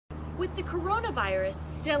With the coronavirus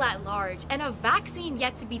still at large and a vaccine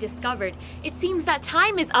yet to be discovered, it seems that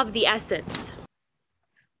time is of the essence.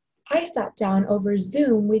 I sat down over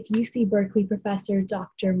Zoom with UC Berkeley professor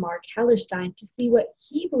Dr. Mark Hellerstein to see what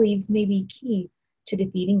he believes may be key to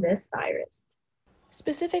defeating this virus.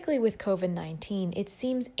 Specifically with COVID-19, it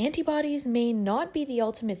seems antibodies may not be the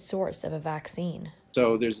ultimate source of a vaccine.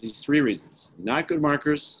 So there's these three reasons: not good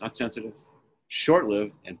markers, not sensitive,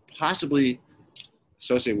 short-lived, and possibly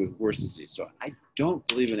associated with worse disease. So I don't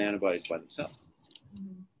believe in antibodies by themselves.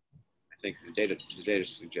 I think the data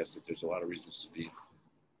suggests that there's a lot of reasons to be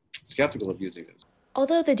skeptical of using this.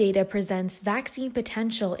 Although the data presents vaccine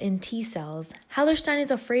potential in T cells, Hellerstein is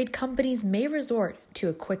afraid companies may resort to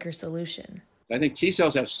a quicker solution. I think T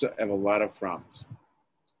cells have a lot of promise,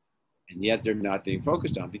 and yet they're not being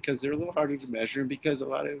focused on because they're a little harder to measure, and because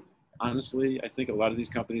honestly, I think a lot of these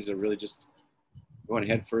companies are really just going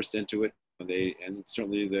head first into it. And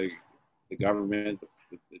certainly the government,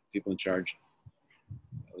 the people in charge,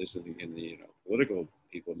 at least in the political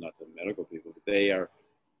people, not the medical people, but they are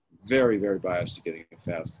very, very biased to getting a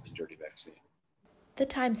fast and dirty vaccine. The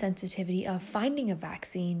time sensitivity of finding a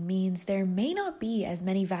vaccine means there may not be as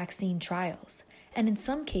many vaccine trials, and in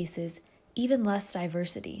some cases, even less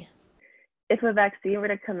diversity. If a vaccine were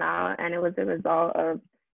to come out and it was a result of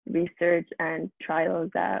research and trials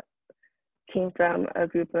that came from a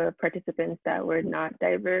group of participants that were not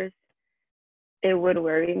diverse, it would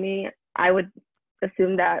worry me. I would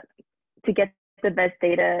assume that to get the best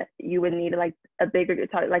data, you would need a bigger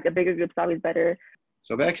group's always better.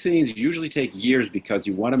 So vaccines usually take years because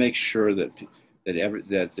you want to make sure that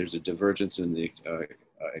there's a divergence in the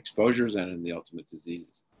exposures and in the ultimate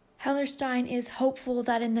diseases. Hellerstein is hopeful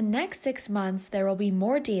that in the next 6 months, there will be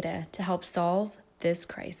more data to help solve this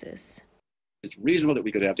crisis. It's reasonable that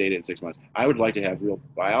we could have data in 6 months. I would like to have real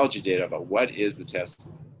biology data about what is the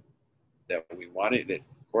test that we want that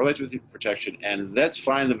correlates with the protection, and let's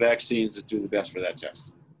find the vaccines that do the best for that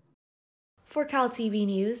test. For CalTV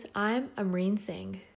News, I'm Ambreen Singh.